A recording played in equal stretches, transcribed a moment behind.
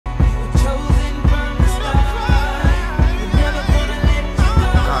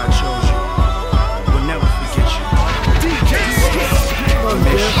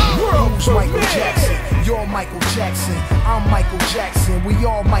Michael Jackson, I'm Michael Jackson, we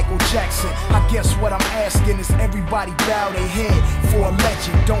all Michael Jackson. I guess what I'm asking is everybody bow their head for a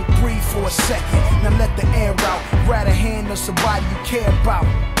legend. Don't breathe for a second, now let the air out. Grab a hand of somebody you care about,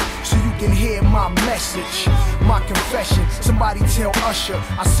 so you can hear my message, my confession. Somebody tell Usher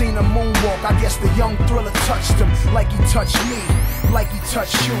I seen a moonwalk. I guess the young Thriller touched him like he touched me, like he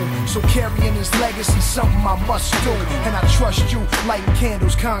touched you. So carrying his legacy, something I must do. And I trust you, lighting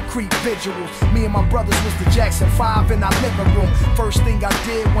candles, concrete visuals. Me and my brothers was the Jackson 5 in our living room. First thing I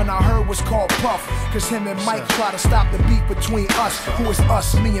did when I heard was called Puff, cause him and Mike try to stop the beef between us. Who is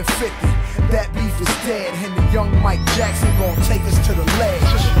us, me and 50? That beef is dead, and the young Mike Jackson gon' take us to the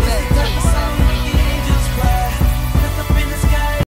ledge.